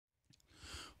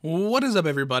What is up,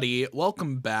 everybody?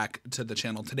 Welcome back to the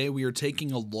channel. Today we are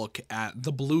taking a look at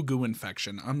the Blue Goo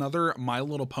Infection, another My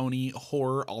Little Pony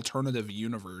horror alternative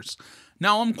universe.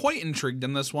 Now, I'm quite intrigued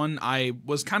in this one. I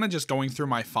was kind of just going through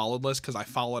my followed list because I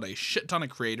followed a shit ton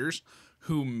of creators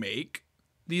who make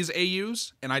these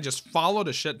AUs, and I just followed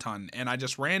a shit ton, and I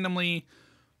just randomly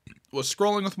was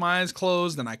scrolling with my eyes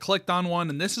closed, and I clicked on one,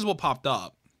 and this is what popped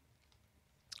up.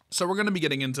 So we're going to be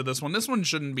getting into this one. This one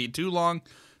shouldn't be too long,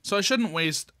 so I shouldn't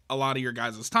waste a lot of your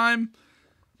guys' time,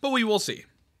 but we will see.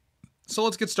 So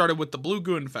let's get started with the Blue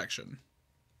Goo Infection.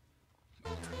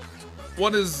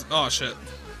 What is... oh, shit.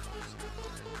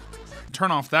 Turn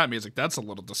off that music. That's a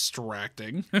little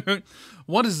distracting.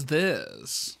 What is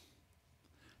this?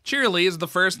 Cheerily is the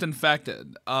first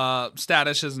infected.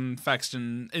 Status is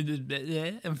infection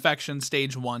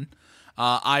stage 1.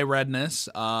 Eye redness,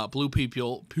 blue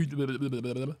pupils,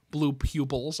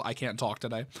 I can't talk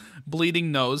today,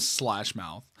 bleeding nose /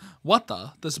 mouth. What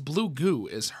the? This blue goo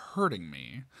is hurting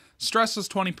me. Stress is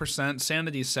 20%,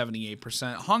 sanity is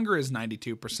 78%, hunger is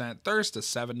 92%, thirst is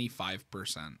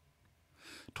 75%.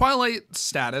 Twilight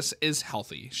status is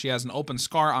healthy. She has an open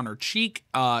scar on her cheek,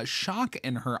 shock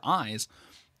in her eyes,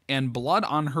 and blood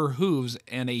on her hooves,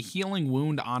 and a healing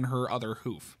wound on her other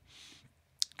hoof.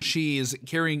 She's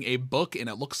carrying a book, and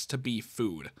it looks to be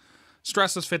food.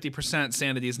 Stress is 50%,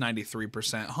 sanity is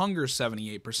 93%, hunger is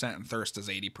 78%, and thirst is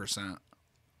 80%.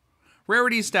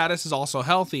 Rarity status is also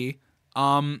healthy,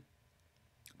 but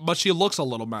she looks a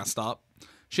little messed up.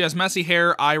 She has messy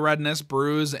hair, eye redness,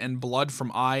 bruise, and blood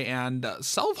from eye, and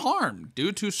self-harm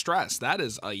due to stress. That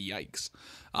is a yikes.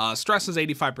 Stress is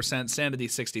 85%, sanity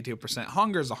 62%,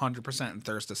 hunger is 100%, and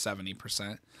thirst is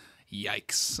 70%.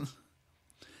 Yikes.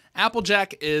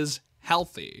 Applejack is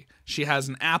healthy. She has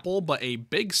an apple, but a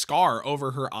big scar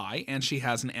over her eye, and she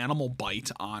has an animal bite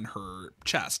on her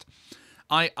chest.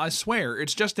 I swear,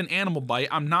 it's just an animal bite.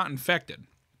 I'm not infected.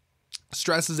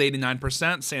 Stress is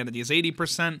 89%, sanity is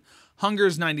 80%, hunger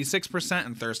is 96%,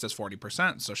 and thirst is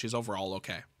 40%, so she's overall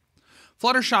okay.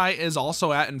 Fluttershy is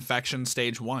also at infection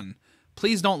stage 1.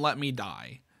 Please don't let me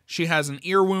die. She has an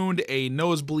ear wound, a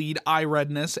nosebleed, eye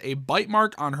redness, a bite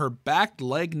mark on her back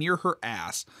leg near her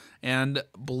ass, and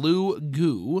blue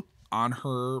goo on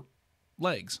her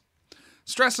legs.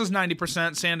 Stress is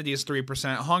 90%, sanity is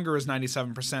 3%, hunger is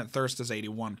 97%, thirst is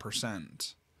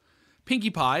 81%. Pinkie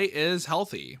Pie is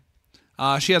healthy.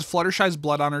 She has Fluttershy's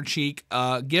blood on her cheek,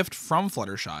 gift from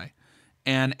Fluttershy,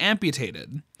 and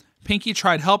amputated. Pinkie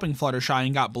tried helping Fluttershy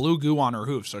and got blue goo on her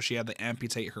hoof, so she had to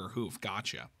amputate her hoof.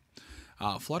 Gotcha.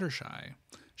 Fluttershy.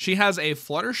 She has a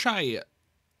Fluttershy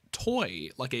toy,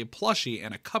 like a plushie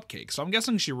and a cupcake, so I'm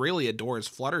guessing she really adores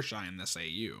Fluttershy in this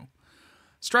AU.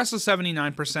 Stress is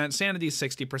 79%, sanity is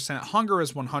 60%, hunger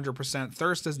is 100%,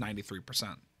 thirst is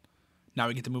 93%. Now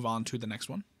we get to move on to the next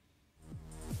one.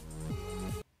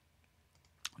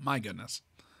 My goodness.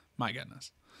 My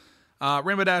goodness.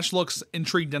 Rainbow Dash looks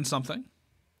intrigued in something.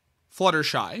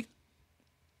 Fluttershy.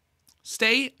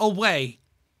 Stay away.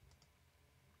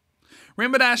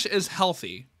 Rainbow Dash is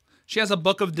healthy. She has a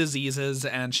book of diseases,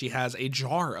 and she has a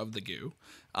jar of the goo.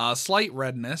 Slight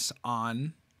redness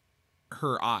on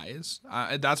her eyes.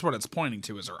 That's what it's pointing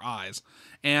to, is her eyes.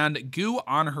 And goo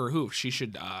on her hoof. She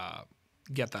should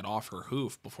get that off her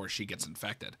hoof before she gets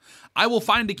infected. I will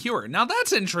find a cure. Now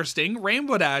that's interesting.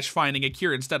 Rainbow Dash finding a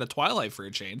cure instead of Twilight for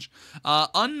a change.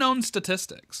 Unknown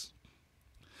statistics.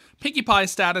 Pinkie Pie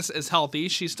status is healthy.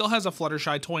 She still has a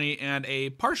Fluttershy toy and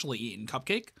a partially eaten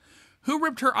cupcake. Who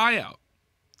ripped her eye out?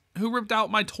 Who ripped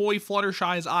out my toy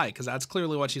Fluttershy's eye? Because that's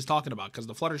clearly what she's talking about, because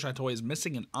the Fluttershy toy is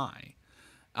missing an eye.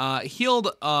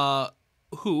 Healed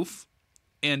hoof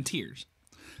and tears.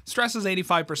 Stress is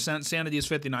 85%, sanity is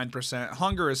 59%,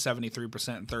 hunger is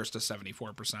 73%, and thirst is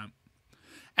 74%.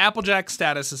 Applejack's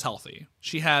status is healthy.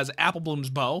 She has Apple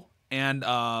Bloom's bow and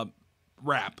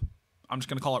wrap. I'm just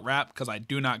going to call it wrap because I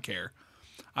do not care.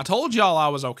 I told y'all I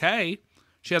was okay.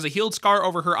 She has a healed scar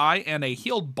over her eye and a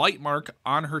healed bite mark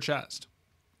on her chest.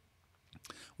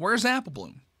 Where's Apple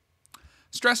Bloom?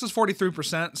 Stress is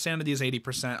 43%, sanity is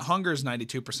 80%, hunger is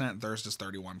 92%, and thirst is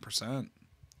 31%.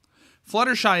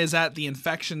 Fluttershy is at the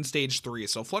infection stage 3,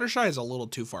 so Fluttershy is a little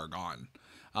too far gone.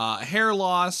 Hair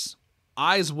loss,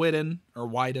 eyes widen,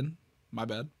 my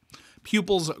bad.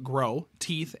 Pupils grow,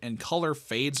 teeth, and color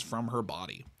fades from her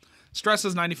body. Stress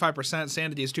is 95%,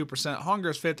 sanity is 2%, hunger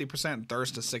is 50%, and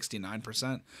thirst is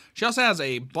 69%. She also has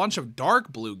a bunch of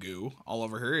dark blue goo all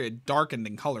over her, darkened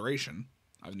in coloration,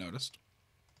 I've noticed.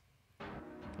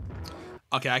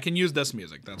 Okay, I can use this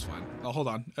music, that's fine. Oh, hold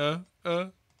on.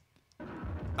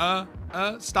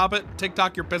 Stop it.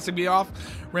 TikTok, you're pissing me off.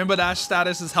 Rainbow Dash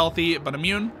status is healthy, but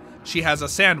immune. She has a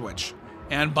sandwich.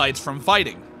 and bites from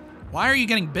fighting. Why are you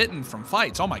getting bitten from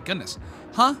fights? Oh my goodness.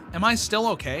 Huh? Am I still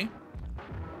okay?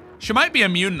 She might be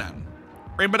immune then.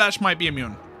 Rainbow Dash might be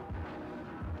immune.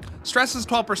 Stress is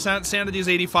 12%, sanity is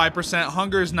 85%,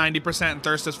 hunger is 90%, and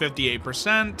thirst is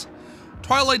 58%.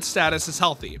 Twilight's status is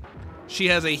healthy. She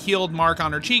has a healed mark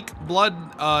on her cheek, blood,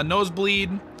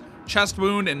 nosebleed, chest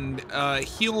wound, and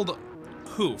healed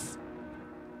hoof.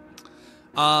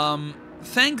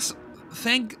 Thanks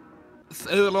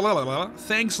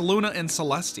Luna and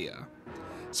Celestia.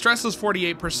 Stress is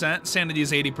 48%, sanity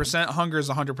is 80%, hunger is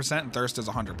 100%, and thirst is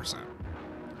 100%.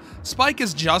 Spike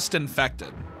is just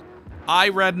infected. Eye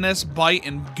redness, bite,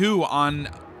 and goo on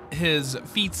his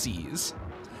feetsies.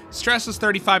 Stress is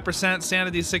 35%,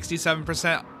 sanity is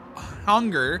 67%,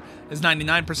 hunger is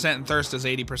 99%, and thirst is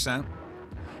 80%.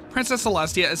 Princess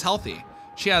Celestia is healthy.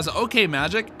 She has okay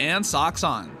magic and socks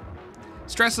on.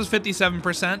 Stress is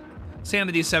 57%,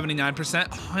 sanity is 79%,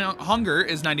 hunger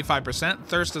is 95%,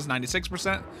 thirst is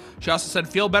 96%. She also said,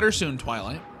 feel better soon,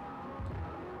 Twilight.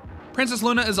 Princess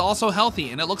Luna is also healthy,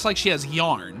 and it looks like she has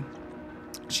yarn.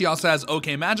 She also has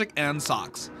okay magic and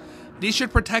socks. These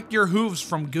should protect your hooves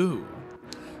from goo.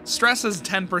 Stress is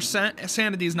 10%,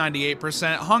 sanity is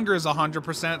 98%, hunger is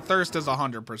 100%, thirst is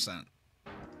 100%.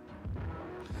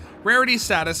 Rarity's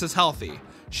status is healthy.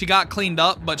 She got cleaned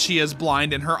up, but she is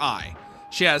blind in her eye.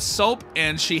 She has soap,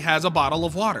 and she has a bottle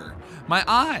of water. My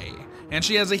eye. And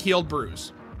she has a healed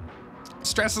bruise.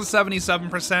 Stress is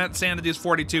 77%, sanity is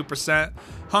 42%,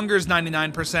 hunger is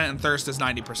 99%, and thirst is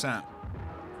 90%.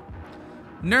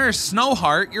 Nurse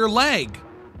Snowheart, your leg.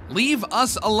 Leave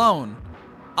us alone.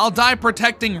 I'll die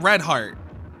protecting Redheart.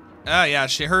 Oh yeah,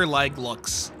 her leg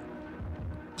looks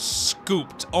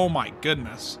scooped. Oh my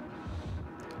goodness.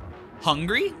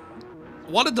 Hungry?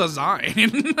 What a design.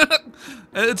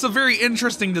 It's a very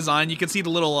interesting design. You can see the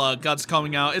little guts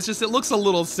coming out. It's just, it looks a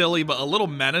little silly, but a little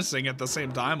menacing at the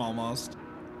same time almost.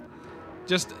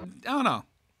 Just, I don't know.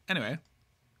 Anyway.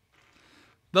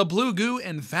 The blue goo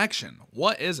infection.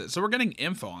 What is it? So we're getting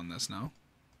info on this now.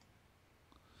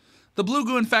 The blue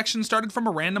goo infection started from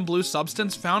a random blue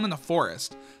substance found in the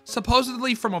forest,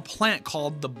 supposedly from a plant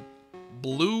called the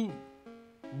Blugesius?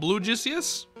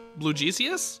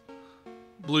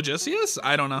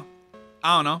 I don't know.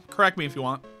 Correct me if you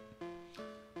want.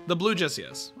 The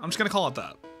Blugesius. I'm just going to call it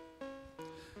that.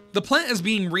 The plant is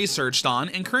being researched on,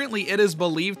 and currently it is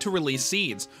believed to release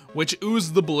seeds, which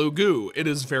ooze the blue goo. It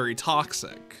is very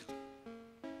toxic.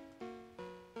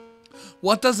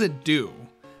 What does it do?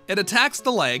 It attacks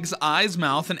the legs, eyes,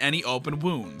 mouth, and any open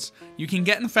wounds. You can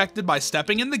get infected by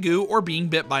stepping in the goo or being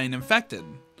bit by an infected.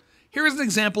 Here is an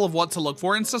example of what to look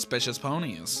for in suspicious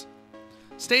ponies.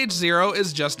 Stage 0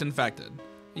 is just infected.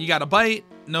 You got a bite,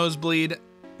 nosebleed,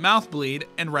 mouth bleed,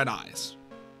 and red eyes.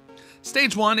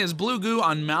 Stage 1 is blue goo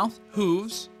on mouth,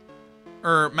 nose,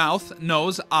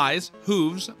 eyes,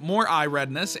 hooves, more eye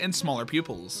redness, and smaller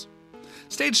pupils.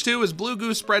 Stage 2 is blue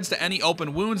goo spreads to any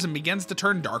open wounds and begins to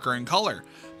turn darker in color.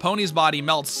 Pony's body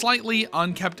melts slightly,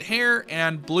 unkempt hair,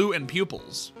 and blue in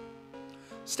pupils.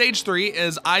 Stage 3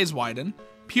 is eyes widen,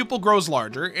 pupil grows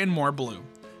larger, and more blue.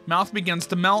 Mouth begins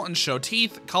to melt and show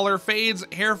teeth, color fades,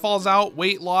 hair falls out,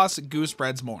 weight loss, goo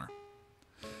spreads more.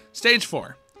 Stage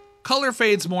 4. Color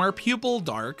fades more, pupil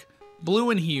dark, blue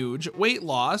and huge, weight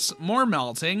loss, more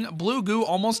melting, blue goo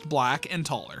almost black and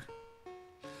taller.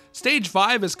 Stage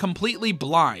 5 is completely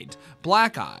blind,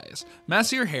 black eyes,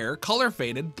 messier hair, color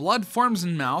faded, blood forms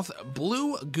in mouth,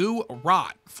 blue goo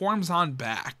rot forms on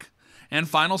back. And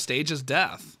final stage is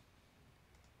death.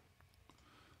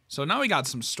 So now we got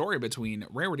some story between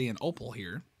Rarity and Opal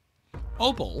here.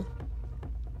 Opal?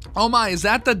 Oh my, is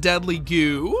that the deadly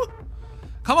goo?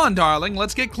 Come on, darling,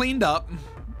 let's get cleaned up.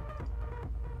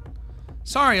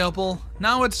 Sorry, Opal.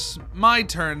 Now it's my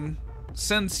turn,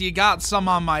 since you got some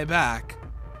on my back.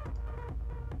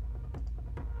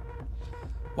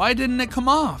 Why didn't it come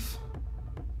off?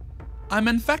 I'm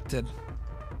infected.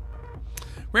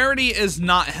 Rarity is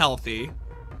not healthy.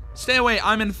 Stay away,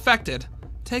 I'm infected.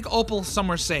 Take Opal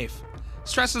somewhere safe.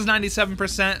 Stress is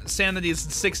 97%, sanity is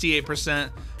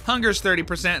 68%, hunger is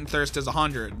 30%, and thirst is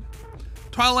 100.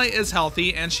 Twilight is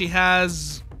healthy, and she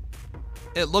has,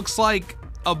 it looks like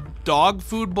a dog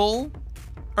food bowl.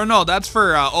 Or no, that's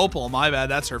for Opal, my bad,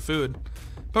 that's her food.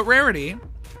 But Rarity,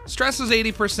 stress is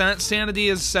 80%, sanity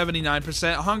is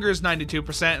 79%, hunger is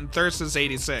 92%, and thirst is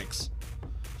 86%.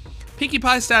 Pinkie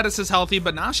Pie status is healthy,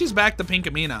 but now she's back to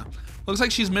Pinkamena. Looks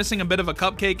like she's missing a bit of a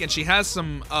cupcake, and she has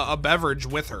some a beverage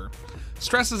with her.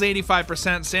 Stress is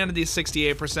 85%, sanity is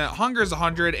 68%, hunger is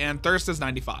 100, and thirst is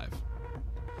 95.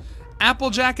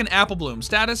 Applejack and Applebloom,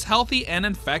 status healthy and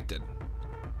infected.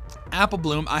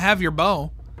 Applebloom, I have your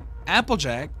bow.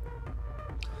 Applejack.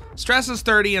 Stress is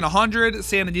 30 and 100.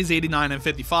 Sanity is 89 and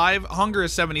 55. Hunger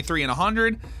is 73 and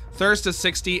 100. Thirst is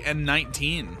 60 and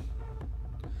 19.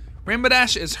 Rainbow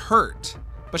Dash is hurt,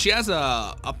 but she has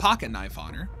a pocket knife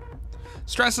on her.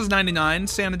 Stress is 99.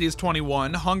 Sanity is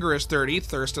 21. Hunger is 30.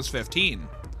 Thirst is 15.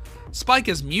 Spike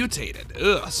is mutated.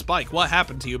 Ugh, Spike, what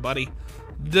happened to you, buddy?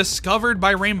 Discovered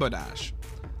by Rainbow Dash.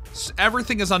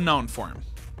 Everything is unknown for him.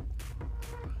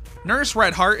 Nurse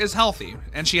Redheart is healthy,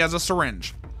 and she has a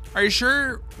syringe. Are you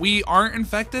sure we aren't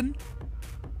infected?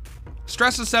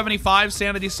 Stress is 75,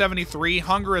 sanity 73,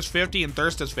 hunger is 50, and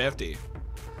thirst is 50.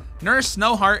 Nurse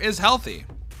Snowheart is healthy,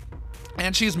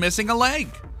 and she's missing a leg.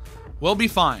 We'll be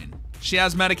fine. She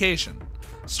has medication.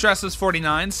 Stress is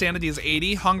 49, sanity is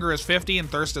 80, hunger is 50, and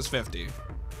thirst is 50.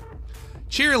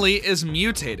 Cheerly is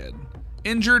mutated,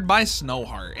 injured by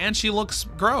Snowheart, and she looks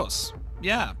gross.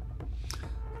 Yeah.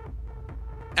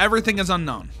 Everything is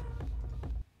unknown.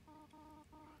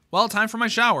 Well, time for my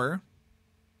shower.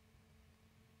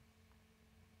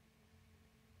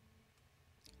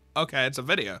 Okay, it's a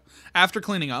video. After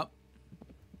cleaning up.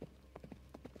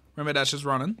 Rainbow Dash is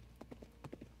running.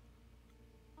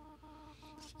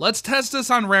 Let's test this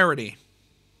on rarity.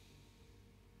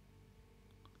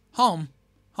 Home.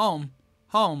 Home.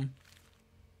 Home.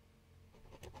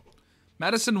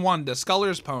 Medicine 1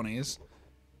 discolors ponies.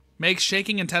 Makes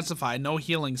shaking intensify. No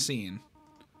healing seen.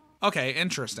 Okay,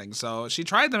 interesting. So she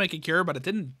tried to make a cure, but it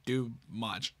didn't do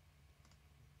much.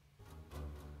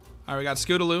 Alright, we got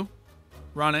Scootaloo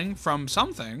running from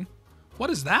something. What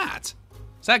is that?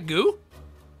 Is that goo?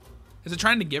 Is it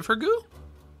trying to give her goo?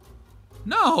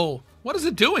 No. What is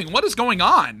it doing? What is going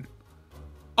on?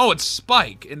 Oh, it's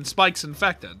Spike, and Spike's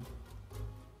infected.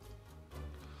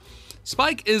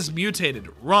 Spike is mutated.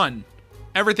 Run.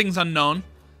 Everything's unknown.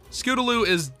 Scootaloo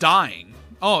is dying.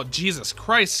 Oh, Jesus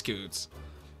Christ, Scoots.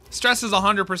 Stress is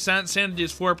 100%, sanity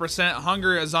is 4%,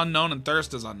 hunger is unknown, and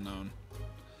thirst is unknown.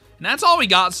 And that's all we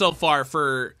got so far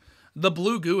for the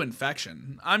blue goo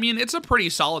infection. I mean, it's a pretty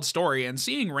solid story, and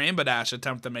seeing Rainbow Dash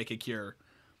attempt to make a cure,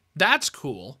 that's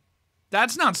cool.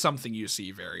 That's not something you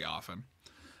see very often.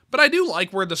 But I do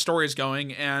like where the story's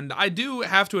going, and I do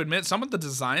have to admit some of the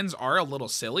designs are a little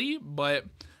silly, but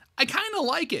I kind of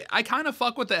like it. I kind of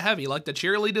fuck with it heavy, like the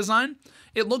Cheerly design.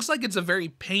 It looks like it's a very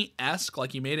Paint-esque,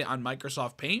 like you made it on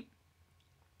Microsoft Paint.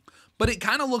 But it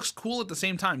kind of looks cool at the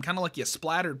same time, kind of like you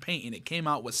splattered paint and it came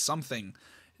out with something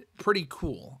pretty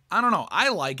cool. I don't know. I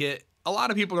like it. A lot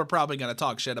of people are probably going to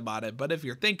talk shit about it, but if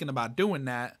you're thinking about doing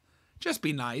that, just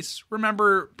be nice.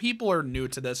 Remember, people are new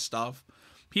to this stuff.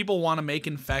 People want to make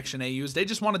infection AUs. They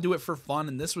just want to do it for fun,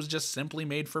 and this was just simply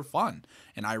made for fun.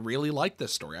 And I really like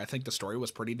this story. I think the story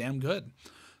was pretty damn good.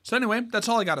 So anyway, that's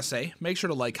all I got to say. Make sure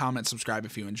to like, comment, subscribe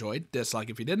if you enjoyed. Dislike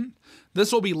if you didn't.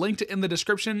 This will be linked in the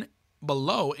description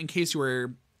below in case you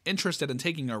were interested in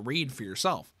taking a read for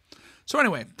yourself. So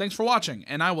anyway, thanks for watching,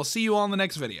 and I will see you all in the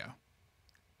next video.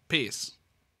 Peace.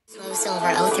 Slow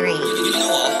Silver 03.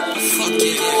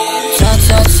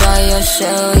 Your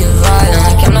show, you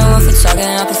violent. I'm not one for talking,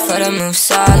 I prefer to move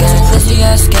silent. Pussy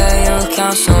ass girl, you don't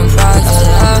count some pride. I said,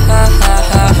 ha ha ha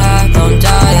ha ha, don't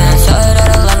die. And tell her that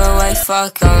I love her, wait,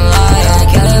 fuck, I'm lying.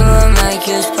 Kelly will make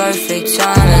you perfect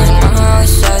timing.